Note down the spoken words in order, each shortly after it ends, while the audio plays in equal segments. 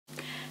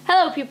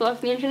Hello people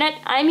of the internet,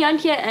 I'm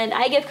Jantje and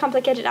I give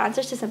complicated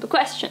answers to simple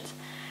questions.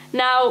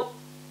 Now,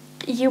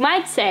 you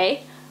might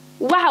say,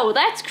 wow,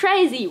 that's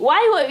crazy,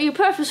 why would you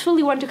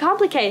purposefully want to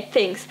complicate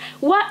things?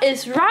 What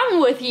is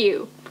wrong with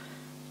you?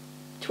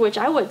 To which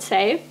I would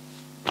say,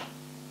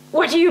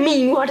 what do you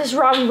mean, what is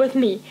wrong with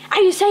me?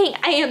 Are you saying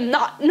I am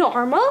not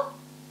normal?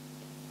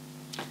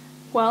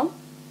 Well,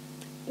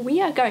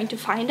 we are going to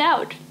find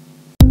out.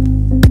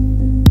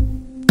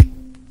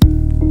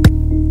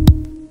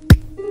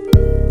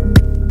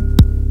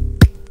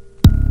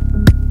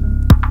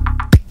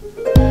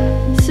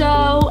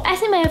 So,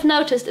 as you may have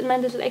noticed in my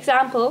little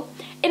example,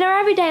 in our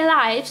everyday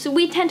lives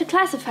we tend to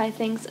classify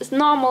things as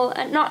normal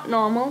and not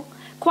normal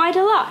quite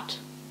a lot.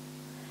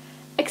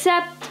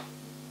 Except,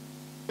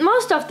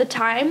 most of the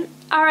time,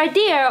 our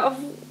idea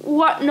of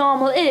what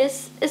normal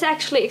is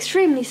actually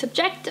extremely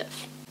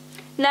subjective.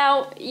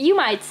 Now, you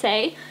might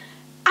say,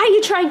 are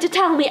you trying to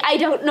tell me I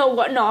don't know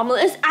what normal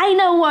is? I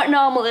know what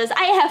normal is.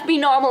 I have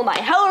been normal my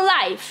whole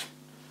life.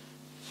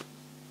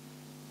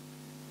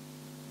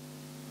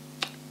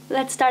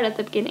 Let's start at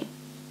the beginning.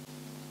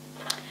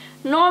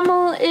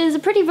 Normal is a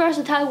pretty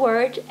versatile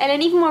word and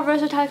an even more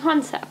versatile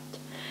concept.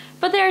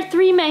 But there are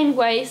three main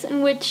ways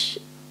in which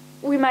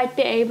we might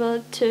be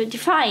able to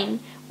define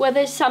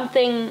whether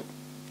something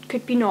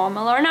could be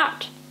normal or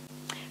not.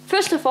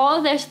 First of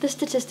all, there's the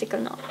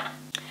statistical norm.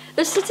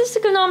 The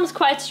statistical norm is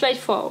quite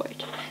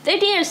straightforward. The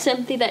idea is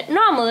simply that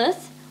normal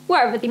is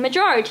wherever the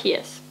majority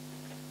is.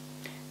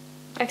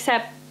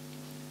 Except,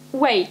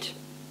 wait.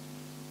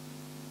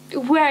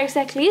 Where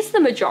exactly is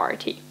the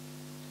majority?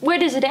 Where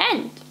does it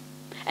end?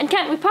 And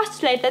can't we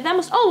postulate that there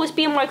must always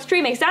be a more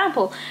extreme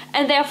example,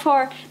 and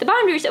therefore the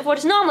boundaries of what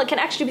is normal can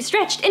actually be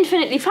stretched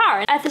infinitely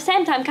far? At the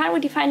same time, can't we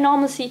define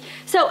normalcy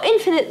so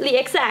infinitely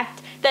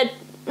exact that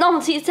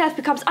normalcy itself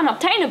becomes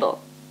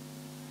unobtainable?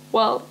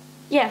 Well,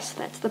 yes,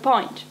 that's the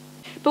point.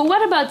 But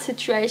what about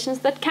situations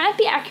that can't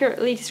be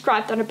accurately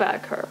described on a bell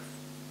curve?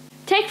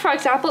 Take, for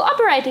example,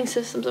 operating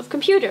systems of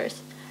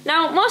computers.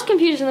 Now, most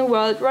computers in the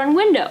world run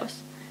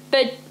Windows,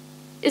 but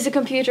is a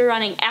computer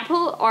running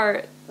Apple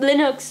or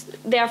Linux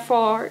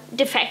therefore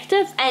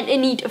defective and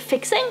in need of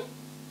fixing?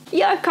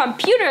 Your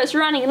computer is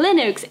running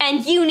Linux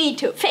and you need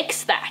to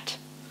fix that.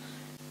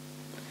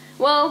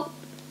 Well,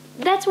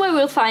 that's where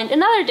we'll find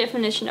another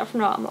definition of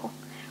normal,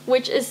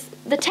 which is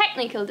the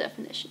technical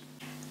definition.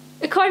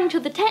 According to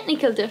the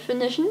technical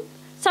definition,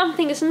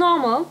 something is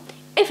normal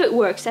if it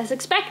works as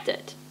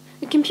expected.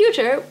 A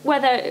computer,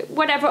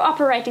 whatever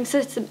operating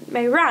system it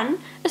may run,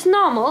 is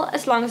normal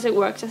as long as it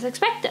works as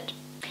expected.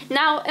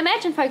 Now,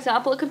 imagine, for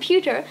example, a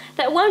computer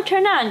that won't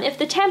turn on if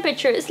the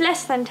temperature is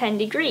less than 10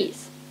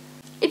 degrees.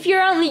 If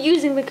you're only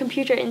using the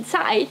computer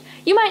inside,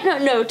 you might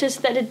not notice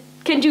that it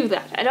can do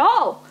that at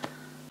all.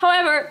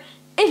 However,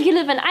 if you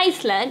live in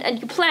Iceland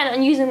and you plan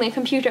on using the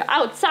computer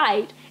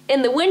outside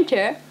in the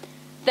winter,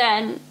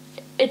 then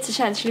it's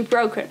essentially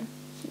broken.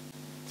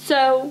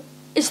 So,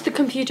 is the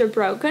computer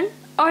broken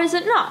or is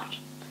it not?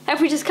 Have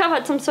we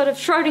discovered some sort of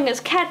Schrodinger's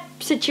cat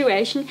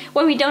situation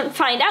where we don't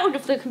find out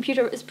if the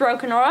computer is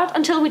broken or not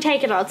until we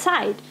take it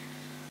outside?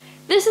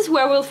 This is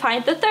where we'll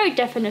find the third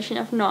definition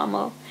of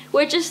normal,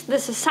 which is the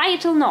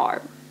societal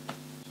norm.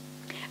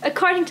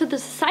 According to the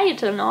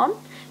societal norm,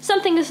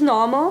 something is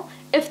normal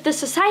if the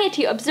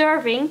society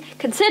observing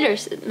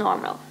considers it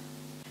normal.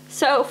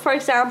 So, for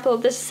example,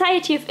 the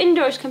Society of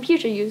Indoors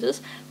Computer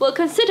Users will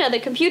consider the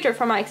computer,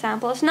 for my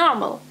example, as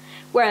normal,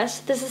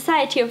 whereas the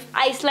Society of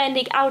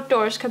Icelandic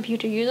Outdoors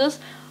Computer Users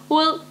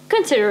will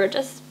consider it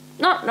as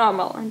not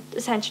normal and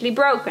essentially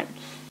broken.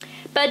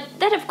 But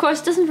that, of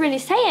course, doesn't really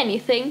say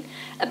anything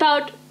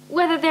about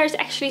whether there's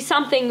actually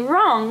something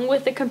wrong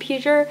with the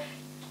computer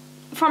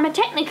from a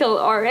technical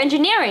or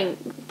engineering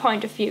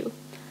point of view.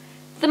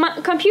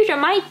 The computer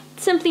might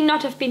simply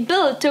not have been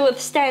built to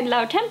withstand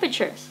low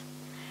temperatures.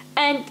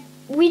 And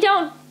we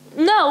don't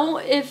know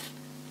if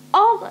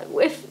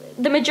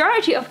the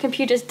majority of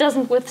computers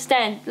doesn't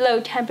withstand low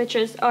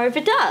temperatures or if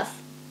it does.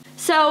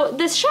 So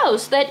this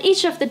shows that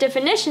each of the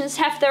definitions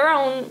have their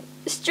own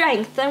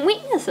strengths and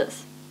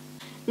weaknesses.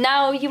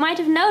 Now, you might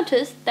have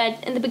noticed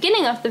that in the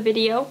beginning of the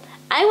video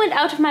I went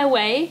out of my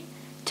way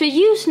to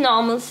use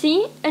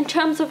normalcy in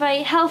terms of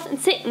a health and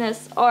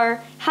sickness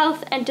or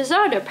health and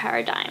disorder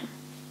paradigm.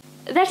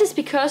 That is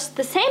because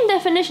the same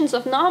definitions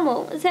of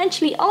normal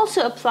essentially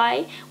also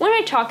apply when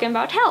we're talking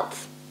about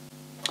health.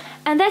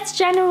 And that's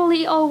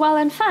generally all well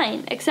and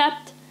fine,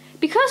 except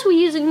because we're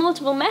using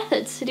multiple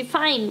methods to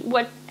define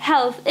what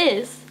health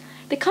is,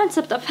 the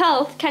concept of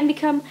health can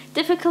become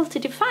difficult to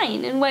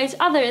define in ways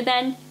other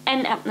than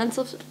an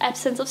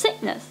absence of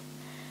sickness.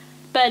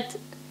 But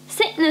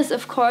sickness,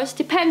 of course,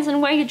 depends on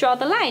where you draw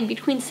the line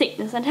between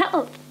sickness and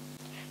health.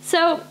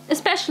 So,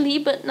 especially,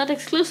 but not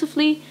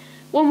exclusively,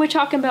 when we're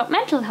talking about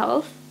mental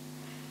health,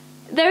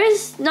 there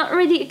is not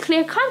really a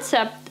clear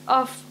concept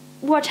of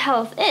what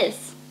health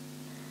is.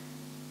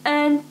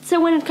 And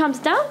so when it comes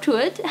down to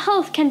it,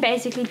 health can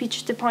basically be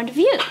just a point of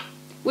view,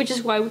 which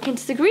is why we can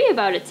disagree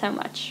about it so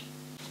much.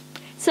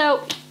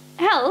 So,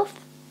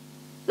 health,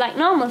 like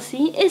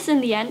normalcy, is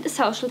in the end a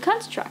social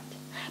construct.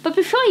 But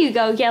before you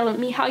go yell at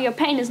me how your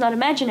pain is not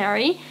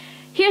imaginary,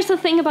 here's the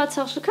thing about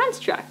social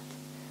construct.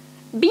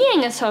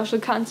 Being a social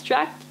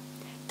construct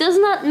does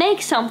not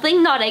make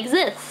something not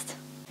exist.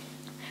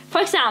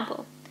 For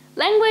example,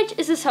 language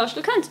is a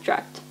social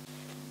construct.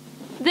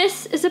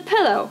 This is a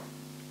pillow.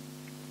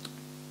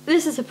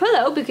 This is a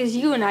pillow because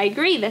you and I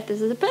agree that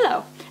this is a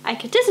pillow. I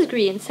could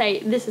disagree and say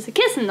this is a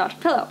kiss and not a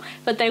pillow,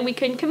 but then we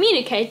couldn't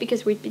communicate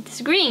because we'd be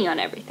disagreeing on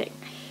everything.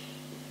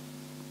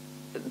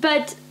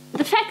 But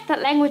the fact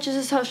that language is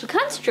a social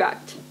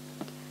construct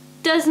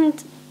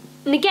doesn't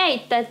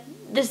negate that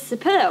this is a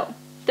pillow.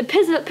 The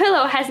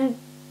pillow hasn't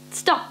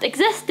stopped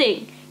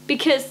existing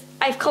because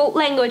I've called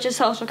language a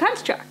social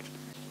construct.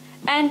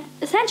 And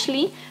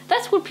essentially,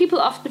 that's what people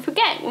often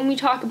forget when we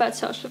talk about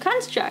social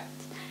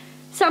constructs.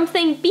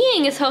 Something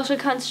being a social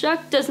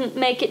construct doesn't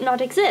make it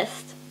not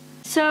exist.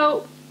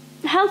 So,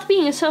 health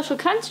being a social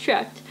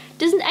construct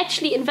doesn't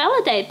actually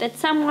invalidate that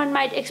someone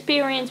might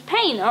experience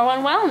pain or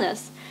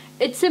unwellness.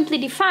 It simply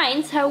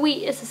defines how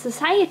we as a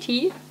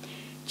society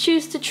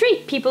choose to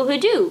treat people who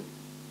do.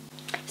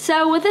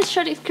 So with this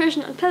short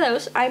excursion on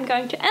pillows, I'm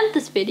going to end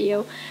this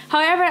video.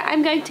 However,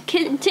 I'm going to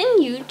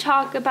continue to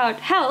talk about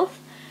health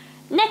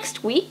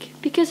next week,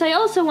 because I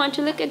also want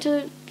to look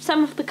into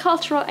some of the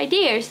cultural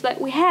ideas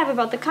that we have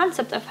about the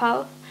concept of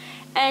health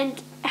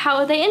and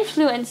how they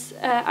influence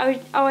our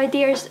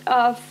ideas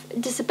of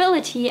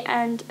disability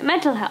and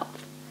mental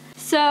health.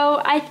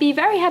 So I'd be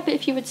very happy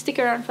if you would stick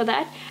around for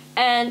that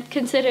and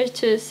consider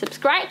to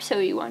subscribe so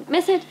you won't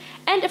miss it,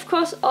 and of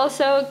course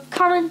also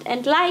comment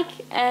and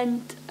like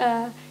and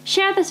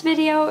share this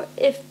video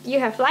if you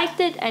have liked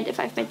it and if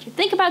I've made you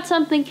think about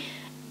something,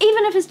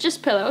 even if it's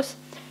just pillows.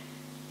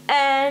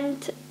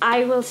 And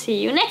I will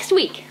see you next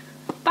week.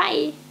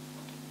 Bye!